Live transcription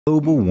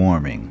Global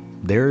warming.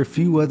 There are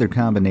few other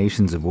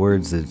combinations of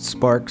words that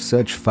spark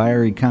such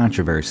fiery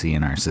controversy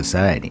in our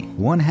society.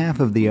 One half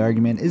of the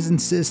argument is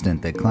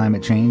insistent that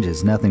climate change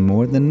is nothing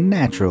more than a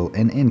natural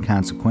and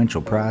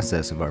inconsequential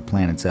process of our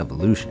planet's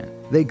evolution.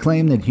 They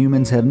claim that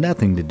humans have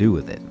nothing to do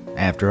with it.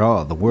 After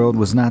all, the world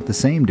was not the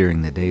same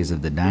during the days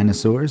of the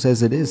dinosaurs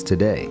as it is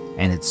today,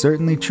 and it's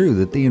certainly true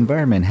that the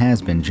environment has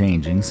been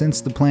changing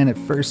since the planet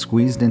first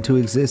squeezed into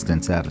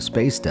existence out of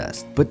space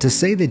dust. But to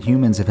say that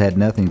humans have had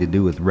nothing to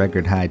do with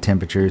record high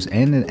temperatures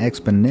and an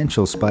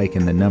exponential spike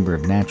in the number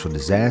of natural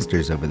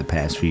disasters over the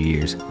past few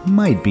years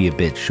might be a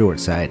bit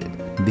short-sighted.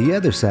 The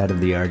other side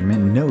of the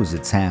argument knows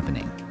it's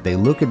happening. They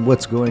look at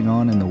what's going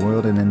on in the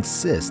world and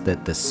insist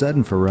that the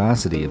sudden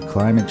ferocity of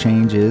climate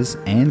change is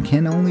and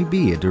can only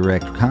be a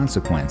direct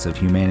consequence of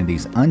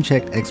humanity's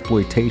unchecked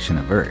exploitation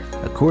of Earth.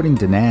 According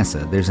to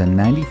NASA, there's a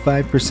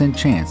 95%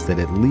 chance that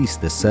at least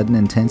the sudden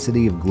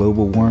intensity of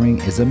global warming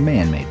is a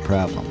man-made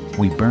problem.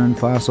 We burn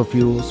fossil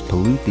fuels,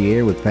 pollute the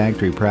air with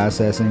factory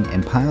processing,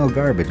 and pile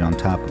garbage on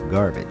top of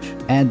garbage.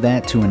 Add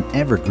that to an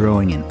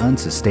ever-growing and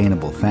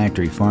unsustainable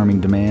factory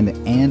farming demand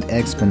and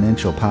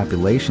exponential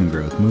population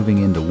growth moving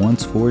into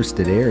once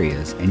forested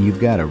areas, and you've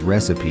got a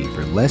recipe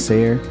for less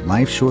air,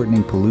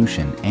 life-shortening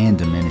pollution, and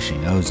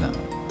diminishing ozone.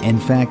 In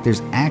fact,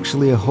 there's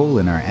actually a hole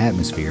in our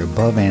atmosphere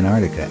above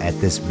Antarctica at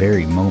this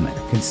very moment.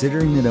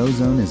 Considering that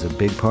ozone is a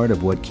big part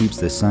of what keeps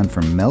the sun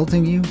from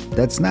melting you,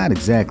 that's not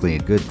exactly a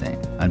good thing.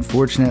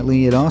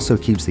 Unfortunately, it also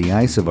keeps the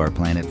ice of our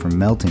planet from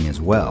melting as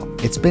well.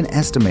 It's been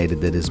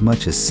estimated that as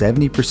much as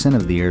 70%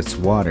 of the Earth's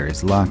water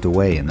is locked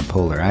away in the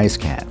polar ice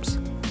caps.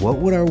 What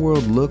would our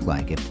world look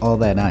like if all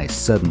that ice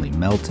suddenly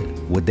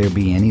melted? Would there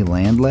be any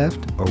land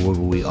left, or would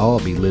we all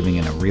be living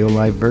in a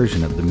real-life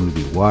version of the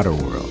movie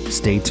Waterworld?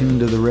 Stay tuned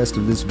to the rest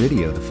of this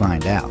video to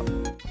find out.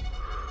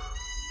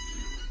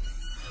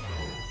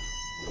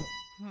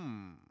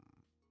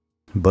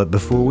 But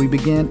before we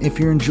begin, if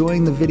you're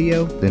enjoying the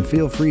video, then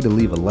feel free to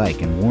leave a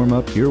like and warm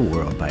up your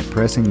world by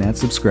pressing that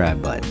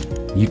subscribe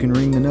button. You can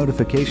ring the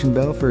notification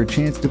bell for a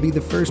chance to be the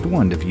first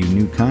one to view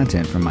new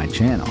content from my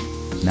channel.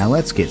 Now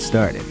let's get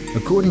started.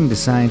 According to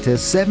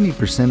scientists,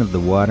 70% of the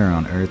water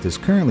on Earth is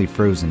currently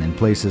frozen in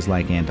places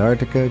like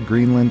Antarctica,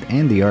 Greenland,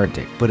 and the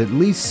Arctic. But at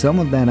least some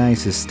of that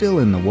ice is still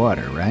in the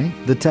water, right?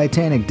 The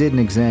Titanic didn't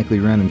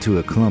exactly run into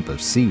a clump of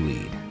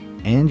seaweed.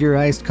 And your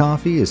iced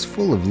coffee is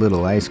full of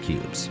little ice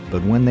cubes,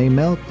 but when they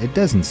melt, it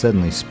doesn't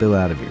suddenly spill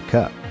out of your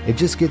cup. It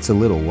just gets a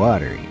little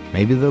watery.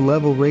 Maybe the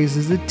level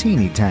raises a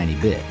teeny tiny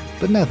bit,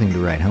 but nothing to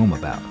write home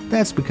about.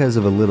 That's because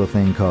of a little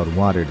thing called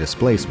water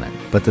displacement.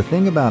 But the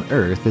thing about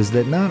Earth is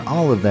that not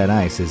all of that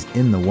ice is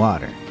in the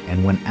water,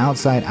 and when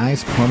outside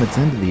ice plummets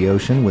into the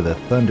ocean with a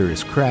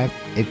thunderous crack,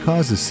 it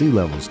causes sea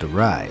levels to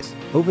rise.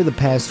 Over the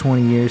past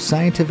 20 years,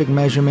 scientific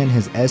measurement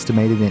has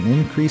estimated an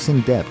increase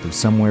in depth of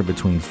somewhere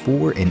between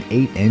 4 and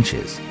 8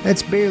 inches.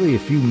 That's barely a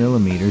few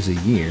millimeters a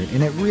year,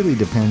 and it really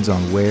depends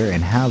on where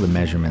and how the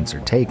measurements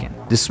are taken.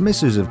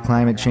 Dismissers of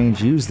climate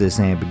change use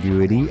this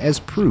ambiguity as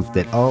proof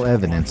that all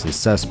evidence is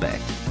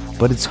suspect.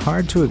 But it's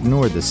hard to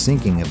ignore the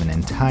sinking of an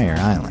entire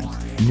island.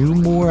 New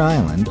Moore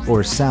Island,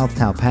 or South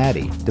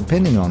Taupati,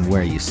 depending on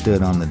where you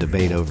stood on the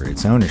debate over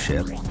its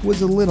ownership,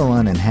 was a little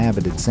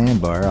uninhabited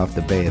sandbar off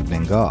the Bay of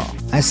Bengal.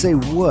 I say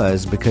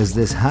was because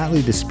this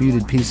hotly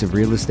disputed piece of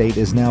real estate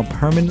is now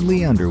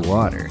permanently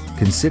underwater.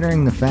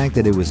 Considering the fact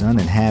that it was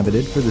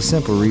uninhabited for the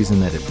simple reason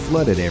that it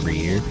flooded every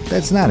year,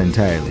 that's not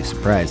entirely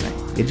surprising.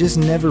 It just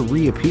never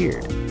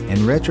reappeared.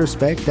 In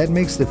retrospect, that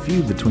makes the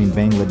feud between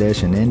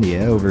Bangladesh and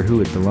India over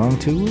who it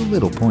belonged to a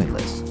little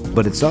pointless.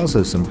 But it's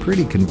also some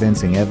pretty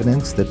convincing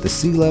evidence that the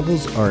sea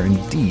levels are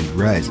indeed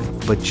rising.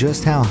 But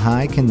just how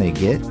high can they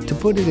get? To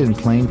put it in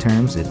plain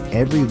terms, if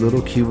every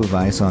little cube of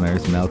ice on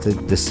Earth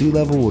melted, the sea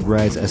level would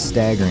rise a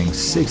staggering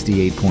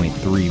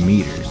 68.3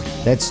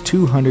 meters. That's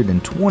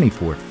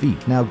 224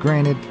 feet. Now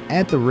granted,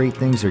 at the rate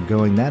things are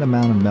going, that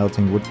amount of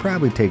melting would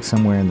probably take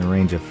somewhere in the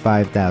range of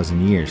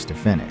 5,000 years to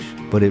finish.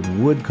 But it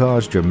would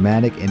cause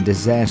dramatic and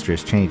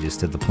disastrous changes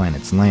to the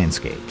planet's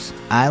landscapes.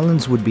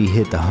 Islands would be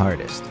hit the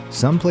hardest.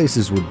 Some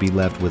places would be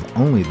left with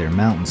only their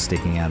mountains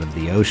sticking out of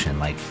the ocean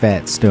like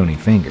fat, stony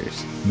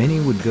fingers.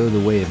 Many would go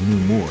the way of New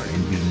Moore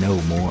and be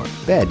no more.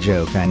 Bad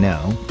joke, I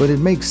know, but it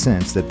makes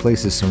sense that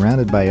places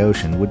surrounded by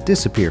ocean would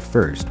disappear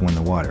first when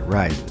the water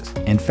rises.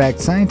 In fact,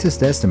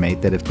 scientists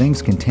estimate that if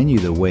things continue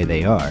the way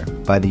they are,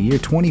 by the year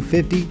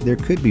 2050, there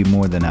could be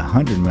more than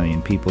 100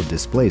 million people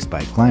displaced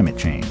by climate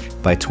change.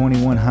 By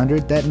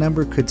 2100, that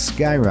number could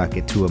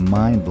skyrocket to a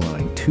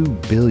mind-blowing 2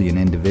 billion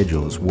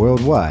individuals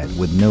worldwide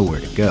with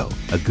nowhere to go,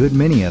 a good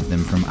many of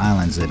them from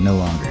islands that no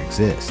longer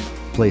exist.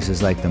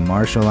 Places like the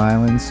Marshall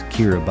Islands,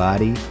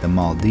 Kiribati, the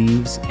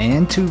Maldives,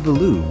 and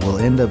Tuvalu will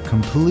end up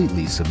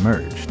completely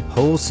submerged.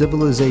 Whole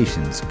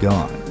civilizations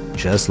gone.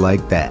 just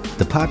like that.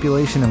 The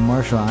population of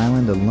Marshall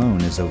Island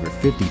alone is over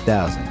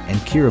 50,000, and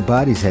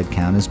Kiribati's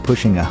headcount is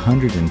pushing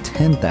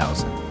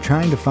 110,000.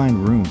 Trying to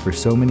find room for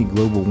so many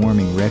global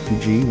warming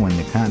refugee when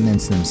the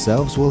continents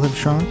themselves will have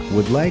shrunk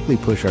would likely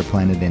push our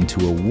planet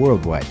into a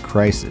worldwide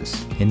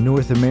crisis. In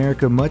North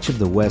America, much of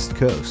the West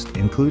Coast,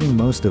 including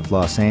most of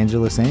Los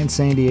Angeles and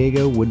San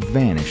Diego, would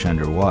vanish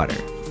underwater.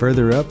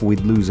 Further up,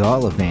 we'd lose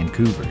all of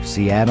Vancouver,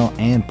 Seattle,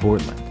 and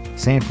Portland.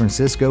 San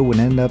Francisco would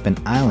end up an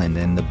island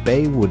and the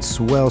bay would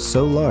swell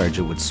so large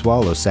it would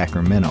swallow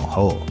Sacramento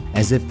whole.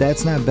 As if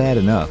that's not bad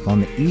enough,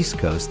 on the East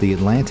Coast the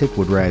Atlantic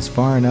would rise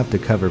far enough to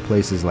cover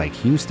places like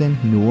Houston,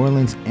 New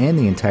Orleans, and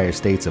the entire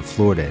states of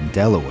Florida and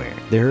Delaware.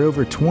 There are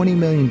over 20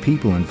 million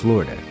people in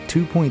Florida,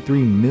 2.3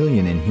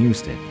 million in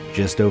Houston,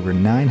 just over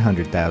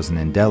 900,000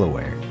 in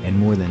Delaware, and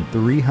more than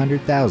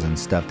 300,000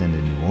 stuffed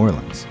into New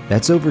Orleans.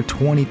 That's over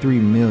 23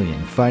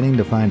 million fighting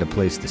to find a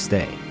place to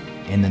stay.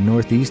 In the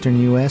northeastern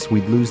US,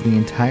 we'd lose the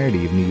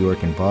entirety of New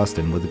York and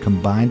Boston with a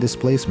combined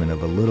displacement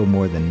of a little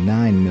more than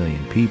 9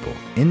 million people.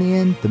 In the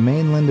end, the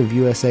mainland of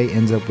USA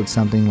ends up with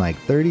something like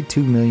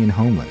 32 million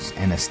homeless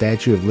and a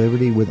Statue of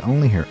Liberty with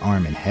only her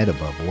arm and head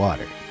above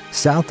water.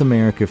 South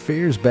America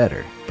fares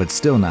better, but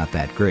still not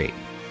that great.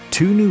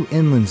 2 new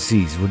inland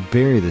seas would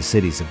bury the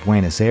cities of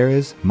Buenos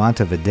Aires,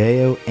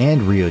 Montevideo,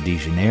 and Rio de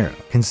Janeiro.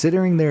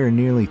 Considering there are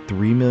nearly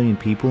 3 million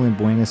people in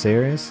Buenos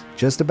Aires,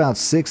 just about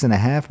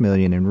 6.5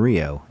 million in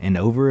Rio, and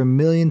over 1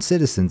 million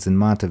citizens in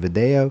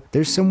Montevideo,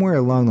 there's somewhere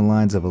along the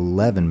lines of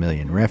 11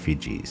 million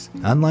refugees.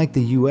 Unlike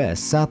the US,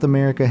 South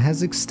America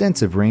has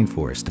extensive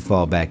rainforests to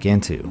fall back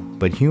into,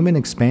 but human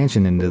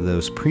expansion into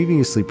those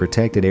previously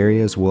protected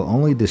areas will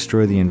only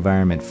destroy the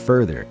environment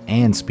further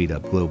and speed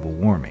up global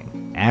warming.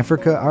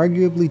 Africa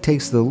arguably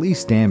takes the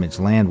least damage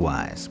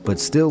land-wise, but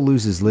still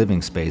loses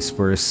living space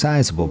for a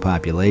sizable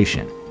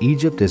population.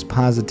 Egypt is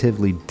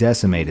positively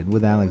decimated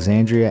with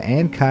Alexandria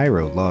and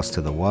Cairo lost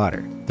to the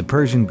water. The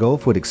Persian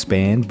Gulf would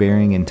expand,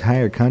 burying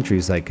entire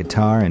countries like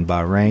Qatar and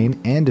Bahrain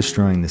and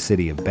destroying the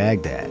city of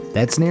Baghdad.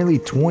 That's nearly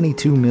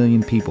 22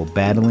 million people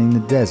battling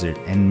the desert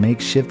and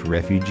makeshift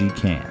refugee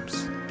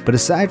camps. But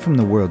aside from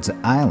the world's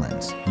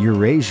islands,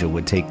 Eurasia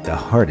would take the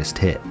hardest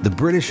hit. The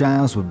British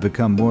Isles would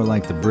become more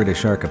like the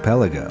British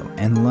archipelago,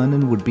 and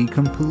London would be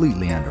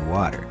completely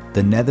underwater.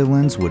 The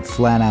Netherlands would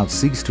flat out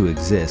cease to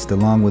exist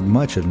along with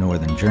much of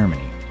northern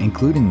Germany,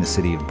 including the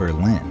city of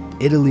Berlin.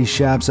 Italy's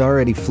shops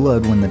already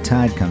flood when the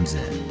tide comes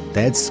in.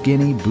 That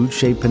skinny,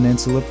 boot-shaped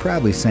peninsula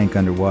probably sank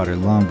underwater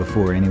long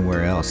before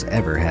anywhere else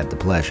ever had the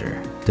pleasure.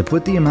 To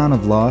put the amount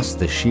of loss,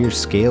 the sheer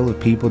scale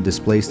of people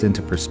displaced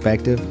into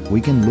perspective,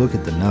 we can look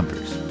at the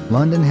numbers.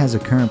 London has a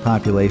current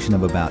population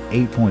of about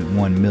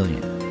 8.1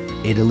 million.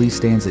 Italy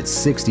stands at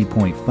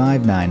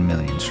 60.59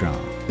 million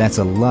strong. That's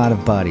a lot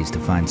of bodies to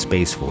find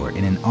space for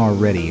in an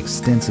already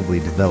extensively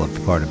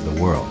developed part of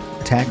the world.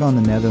 Tack on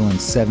the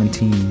Netherlands'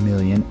 17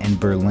 million and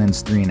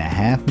Berlin's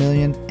 3.5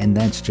 million, and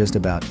that's just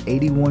about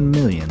 81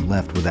 million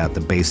left without the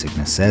basic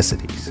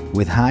necessities.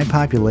 With high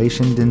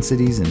population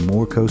densities and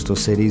more coastal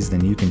cities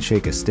than you can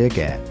shake a stick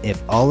at,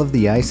 if all of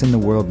the ice in the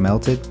world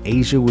melted,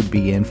 Asia would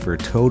be in for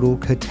total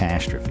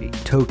catastrophe.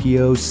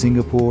 Tokyo,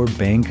 Singapore,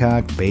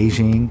 Bangkok,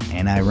 Beijing,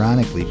 and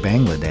ironically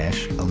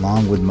Bangladesh,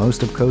 along with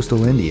most of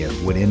coastal India,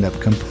 would end up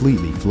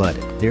completely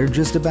flooded. There are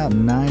just about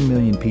 9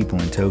 million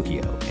people in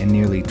Tokyo and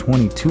nearly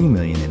 22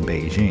 million in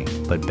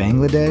Beijing. But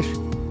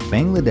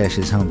Bangladesh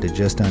is home to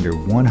just under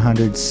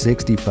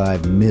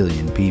 165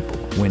 million people.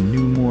 When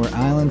Newmore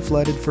Island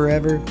flooded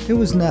forever, it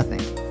was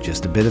nothing.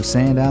 Just a bit of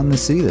sand out in the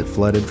sea that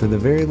flooded for the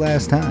very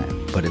last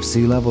time. But if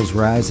sea levels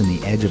rise and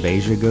the edge of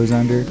Asia goes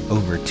under,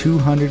 over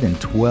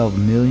 212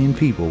 million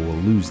people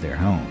will lose their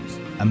homes.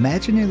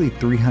 Imagine nearly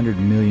 300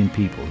 million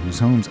people whose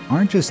homes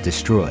aren't just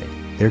destroyed,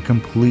 they're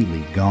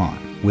completely gone.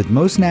 With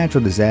most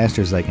natural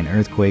disasters like an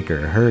earthquake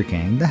or a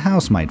hurricane, the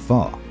house might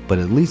fall, but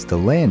at least the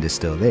land is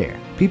still there.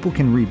 People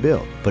can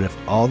rebuild, but if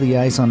all the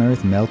ice on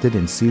Earth melted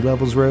and sea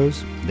levels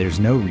rose, there's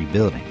no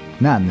rebuilding.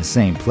 Not in the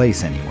same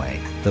place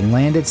anyway. The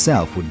land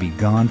itself would be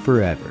gone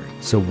forever.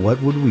 So what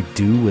would we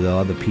do with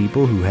all the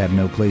people who have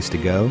no place to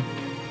go?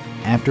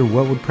 After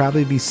what would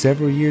probably be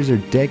several years or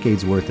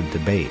decades worth of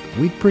debate,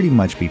 we'd pretty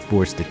much be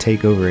forced to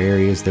take over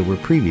areas that were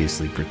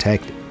previously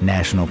protected.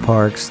 National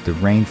parks, the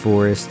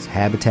rainforests,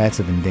 habitats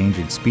of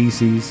endangered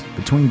species.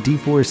 Between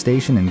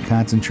deforestation and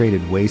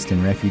concentrated waste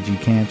in refugee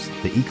camps,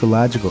 the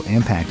ecological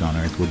impact on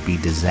Earth would be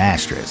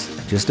disastrous.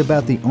 Just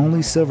about the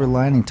only silver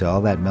lining to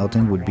all that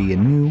melting would be a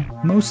new,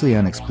 mostly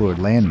unexplored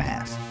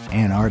landmass,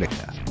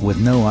 Antarctica. With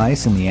no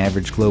ice and the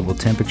average global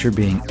temperature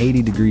being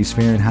 80 degrees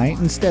Fahrenheit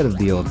instead of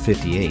the old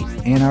 58,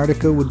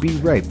 Antarctica would be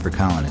ripe for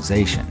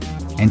colonization.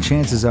 And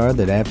chances are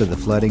that after the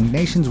flooding,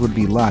 nations would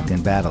be locked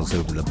in battles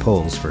over the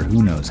poles for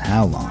who knows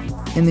how long.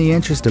 In the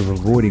interest of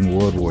avoiding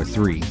World War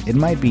III, it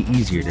might be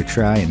easier to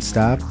try and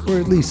stop, or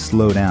at least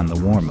slow down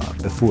the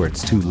warm-up before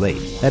it's too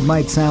late. That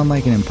might sound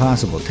like an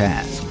impossible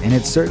task, and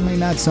it's certainly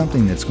not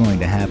something that's going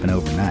to happen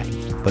overnight.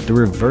 But the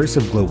reverse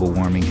of global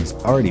warming has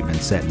already been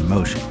set in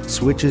motion.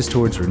 Switches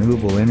towards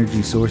renewable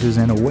energy sources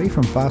and away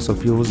from fossil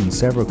fuels in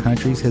several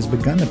countries has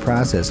begun the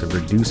process of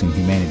reducing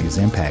humanity's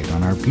impact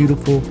on our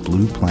beautiful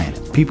blue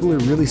planet. People are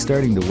really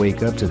starting to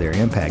wake up to their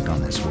impact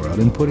on this world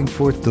and putting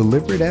forth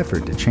deliberate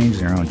effort to change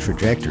their own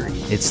trajectory.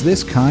 It's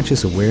this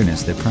conscious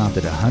awareness that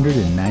prompted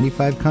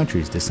 195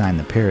 countries to sign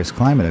the Paris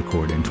Climate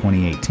Accord in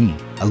 2018,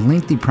 a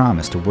lengthy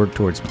promise to work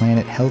towards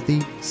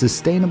planet-healthy,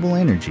 sustainable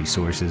energy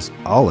sources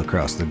all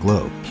across the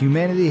globe.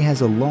 Humanity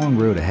has a long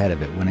road ahead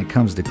of it when it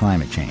comes to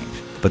climate change,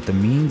 but the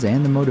means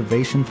and the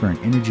motivation for an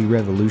energy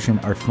revolution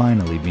are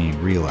finally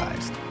being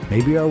realized.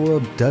 Maybe our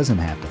world doesn't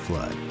have to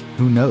flood.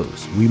 Who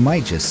knows, we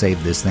might just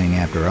save this thing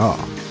after all.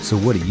 So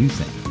what do you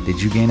think? Did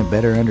you gain a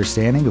better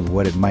understanding of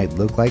what it might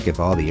look like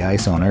if all the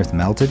ice on Earth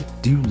melted?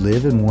 Do you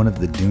live in one of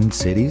the doomed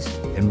cities?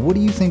 And what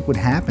do you think would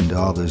happen to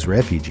all those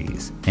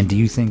refugees? And do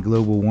you think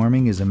global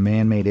warming is a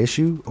man-made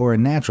issue or a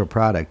natural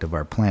product of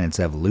our planet's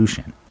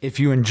evolution? If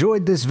you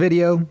enjoyed this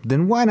video,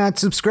 then why not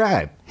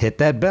subscribe? Hit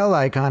that bell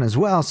icon as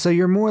well so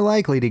you're more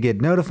likely to get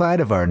notified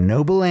of our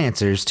noble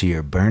answers to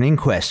your burning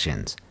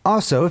questions.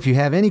 Also, if you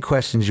have any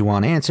questions you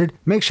want answered,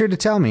 make sure to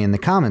tell me in the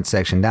comments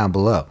section down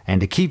below. And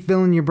to keep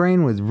filling your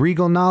brain with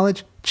regal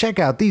knowledge, check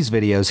out these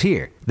videos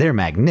here. They're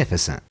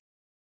magnificent.